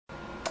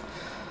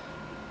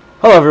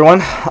Hello everyone.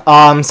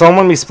 So I'm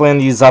going to be splitting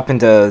these up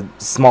into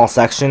small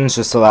sections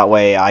just so that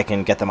way I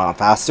can get them out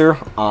faster.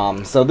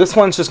 So this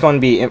one's just going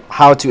to be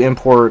how to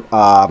import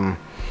a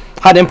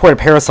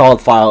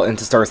Parasolid file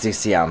into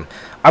Star-CCM.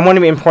 I'm going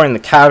to be importing the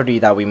cavity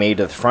that we made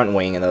to the front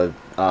wing in the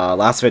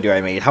last video I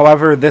made.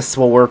 However, this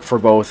will work for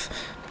both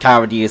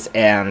cavities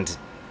and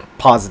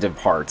positive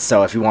parts.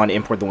 So if you want to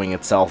import the wing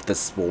itself,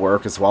 this will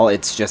work as well.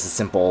 It's just a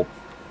simple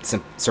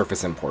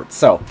surface import.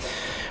 So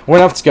we're going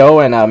to have to go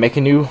and make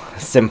a new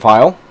sim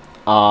file.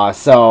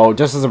 So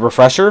just as a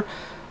refresher,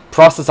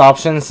 process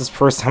options is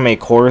first how many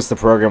cores the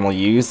program will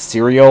use.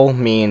 Serial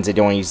means it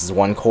only uses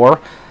one core.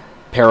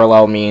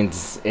 Parallel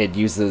means it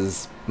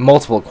uses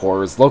multiple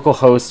cores.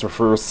 Localhost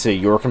refers to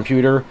your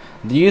computer.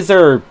 These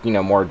are,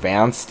 more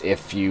advanced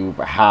if you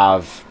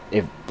have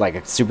like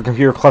a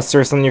supercomputer cluster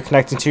or something you're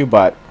connecting to,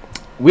 but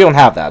we don't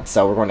have that,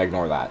 so we're going to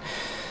ignore that.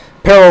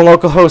 Parallel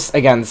localhost,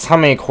 again, this is how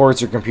many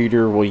cores your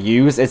computer will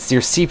use. It's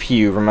your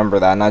CPU, remember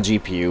that, not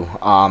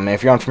GPU.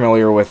 If you're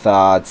unfamiliar with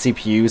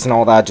CPUs and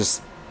all that,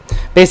 just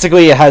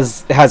basically it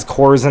has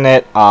cores in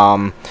it.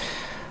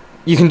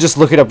 You can just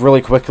look it up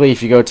really quickly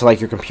if you go to like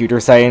your computer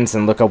settings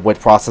and look up what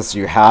processor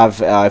you have.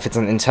 If it's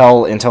an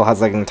Intel has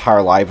like an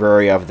entire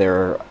library of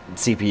their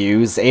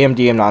CPUs.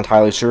 AMD, I'm not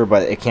entirely sure,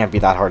 but it can't be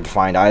that hard to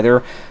find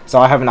either. So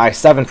I have an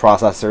i7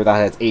 processor that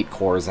has 8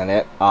 cores in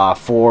it.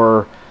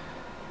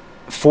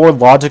 Four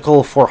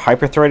logical, 4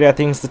 hyperthreaded, I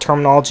think is the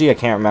terminology. I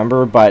can't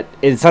remember, but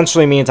it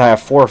essentially means I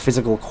have 4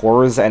 physical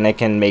cores and it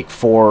can make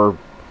 4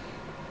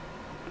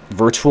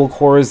 virtual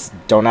cores.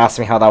 Don't ask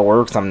me how that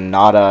works. I'm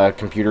not a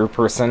computer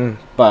person,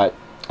 but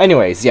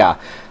anyways, yeah.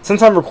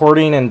 Since I'm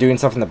recording and doing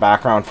stuff in the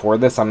background for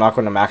this, I'm not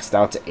going to max it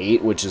out to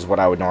 8, which is what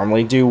I would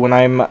normally do when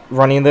I'm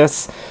running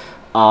this.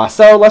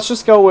 So let's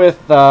just go with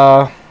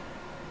 5.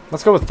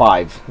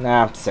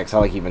 Nah, 6. I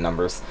like even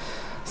numbers.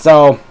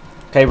 So,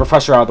 okay,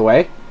 refresher out of the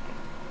way.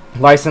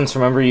 License,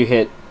 remember you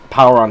hit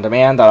power on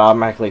demand, that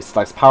automatically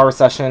selects power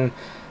session.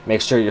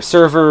 Make sure your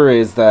server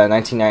is the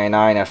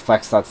 1999 at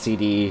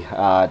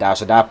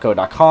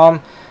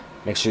flex.cd-adapco.com.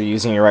 Make sure you're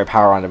using your right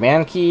power on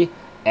demand key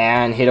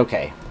and hit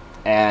OK.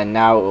 And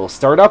now it will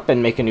start up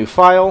and make a new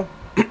file.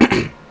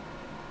 If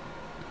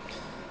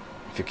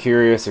you're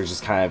curious, there's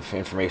just kind of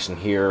information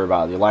here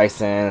about your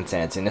license,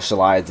 and it's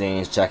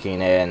initializing, it's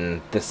checking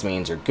in. This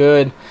means you're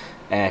good.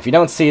 And if you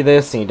don't see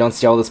this and you don't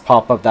see all this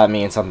pop up, that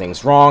means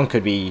something's wrong.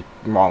 Could be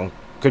wrong,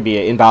 could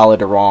be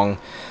invalid or wrong.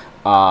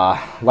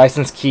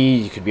 License key,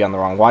 you could be on the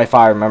wrong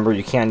Wi-Fi. Remember,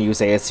 you can't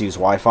use ASU's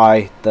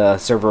Wi-Fi. The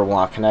server will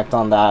not connect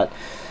on that.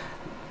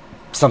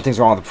 Something's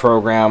wrong with the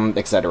program,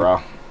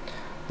 etc.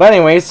 But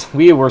anyways,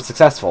 we were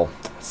successful.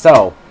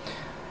 So,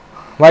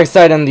 like I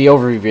said in the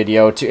overview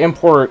video, to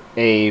import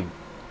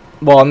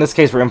well, in this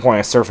case, we're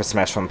importing a surface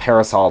mesh from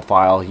Parasolid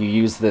file. You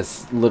use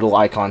this little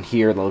icon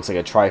here that looks like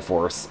a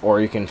Triforce,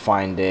 or you can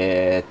find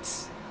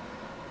it.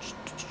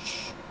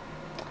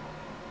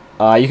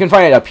 You can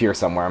find it up here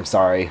somewhere. I'm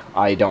sorry,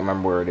 I don't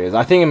remember where it is.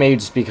 I think it may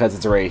just because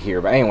it's right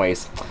here. But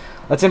anyways,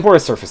 let's import a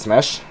surface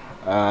mesh.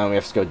 We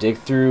have to go dig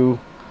through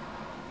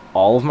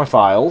all of my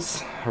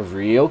files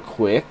real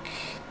quick.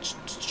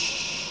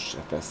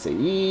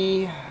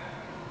 FSAE,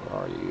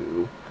 where are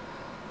you?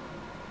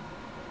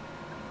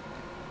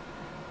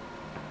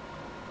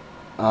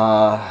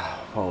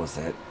 What was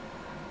it?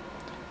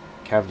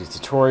 Cavity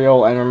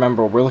tutorial, and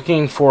remember, we're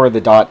looking for the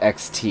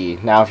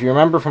 .xt. Now, if you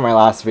remember from my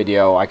last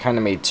video, I kind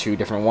of made 2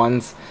 different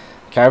ones.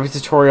 Cavity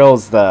tutorial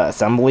is the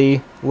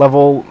assembly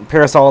level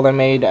Parasolid I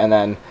made, and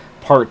then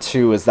part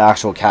 2 is the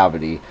actual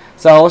cavity.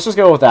 So let's just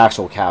go with the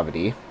actual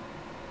cavity.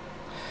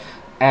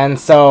 And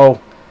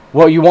so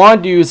what you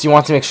want to do is you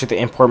want to make sure the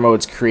import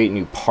modes create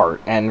new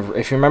part. And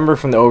if you remember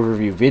from the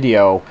overview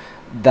video,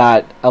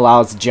 that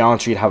allows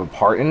geometry to have a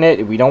part in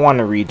it. We don't want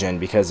a region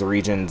because the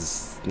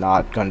region's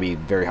not going to be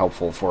very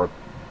helpful for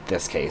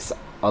this case.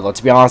 Although,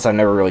 to be honest, I've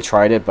never really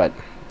tried it, but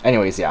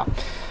anyways, yeah.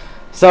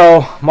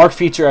 So, mark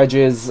feature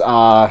edges,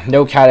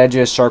 no cat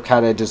edges, sharp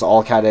cat edges,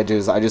 all cat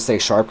edges. I just say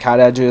sharp cat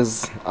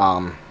edges.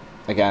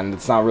 Again,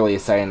 it's not really a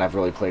setting I've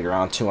really played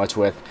around too much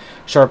with.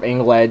 Sharp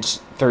angle edge,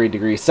 30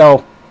 degrees.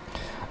 So,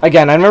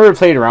 again, I've never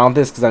played around with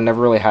this because I've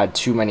never really had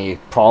too many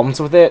problems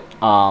with it.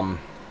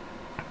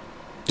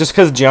 Just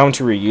because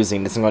geometry we're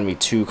using isn't going to be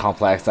too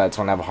complex, that's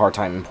going to have a hard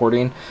time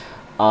importing.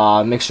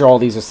 Make sure all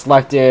these are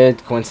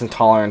selected. Coincidence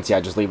tolerance, yeah,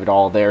 just leave it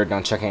all there.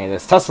 Don't check any of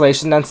this.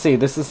 Tessellation density,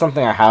 this is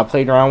something I have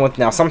played around with.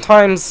 Now,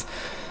 sometimes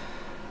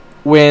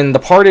when the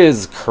part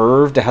is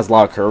curved, it has a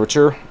lot of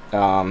curvature,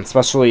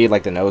 especially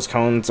like the nose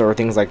cones or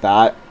things like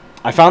that.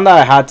 I found that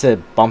I had to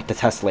bump the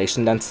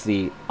tessellation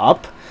density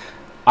up.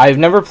 I've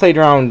never played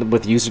around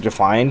with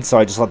user-defined, so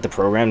I just let the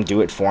program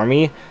do it for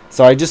me.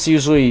 So I just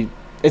usually...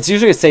 It's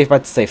usually a safe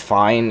bet to say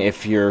fine.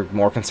 If you're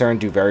more concerned,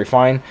 do very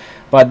fine.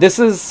 But this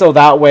is so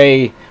that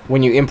way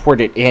when you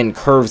import it in,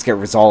 curves get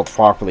resolved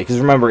properly. Because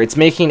remember, it's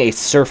making a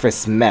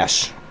surface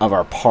mesh of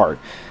our part.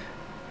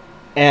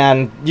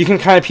 And you can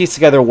kind of piece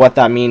together what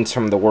that means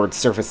from the word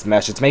surface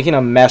mesh. It's making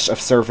a mesh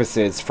of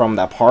surfaces from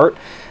that part.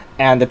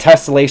 And the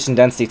tessellation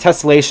density,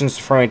 tessellation is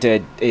referring to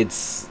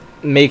it's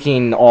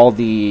making all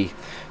the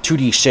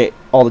 2D shit,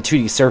 all the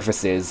 2D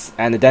surfaces,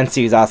 and the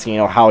density is asking,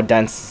 how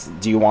dense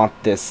do you want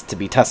this to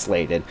be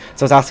tessellated?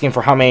 So it's asking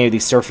for how many of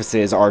these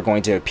surfaces are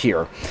going to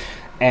appear.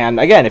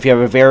 And again, if you have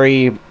a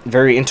very,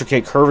 very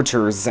intricate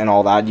curvatures and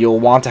all that, you'll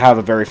want to have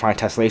a very fine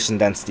tessellation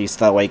density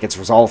so that way it gets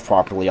resolved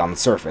properly on the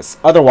surface.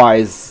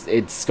 Otherwise,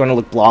 it's going to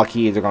look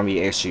blocky, there are going to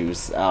be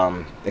issues,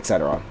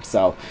 etc.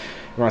 So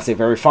you want to say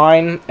very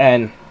fine.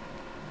 And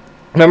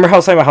remember how I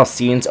was talking about how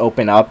scenes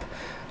open up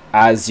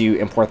as you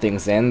import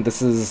things in?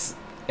 This is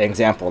an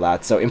example of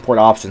that. So import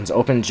options,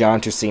 open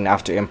geometry scene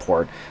after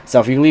import. So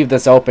if you leave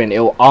this open, it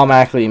will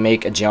automatically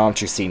make a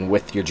geometry scene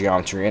with your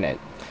geometry in it.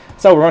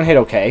 So we're going to hit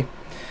OK.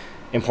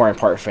 Important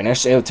part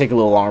finished. It'll take a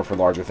little longer for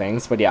larger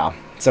things, but yeah.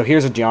 So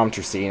here's a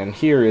geometry scene, and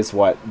here is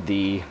what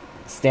the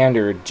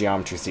standard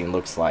geometry scene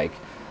looks like.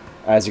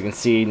 As you can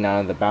see,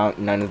 none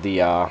of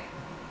the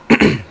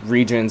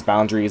regions,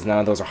 boundaries, none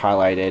of those are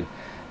highlighted.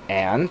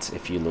 And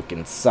if you look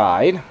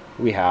inside,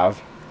 we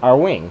have our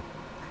wing.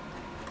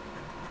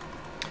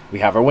 We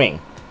have our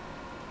wing.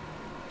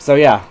 So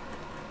yeah,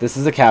 this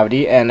is a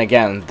cavity, and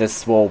again,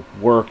 this will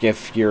work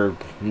if you're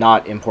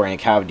not importing a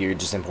cavity, you're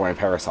just importing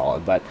a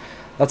Parasolid. But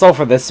that's all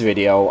for this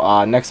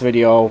video. Next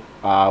video,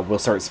 we'll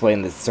start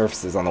explaining the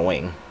surfaces on the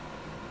wing.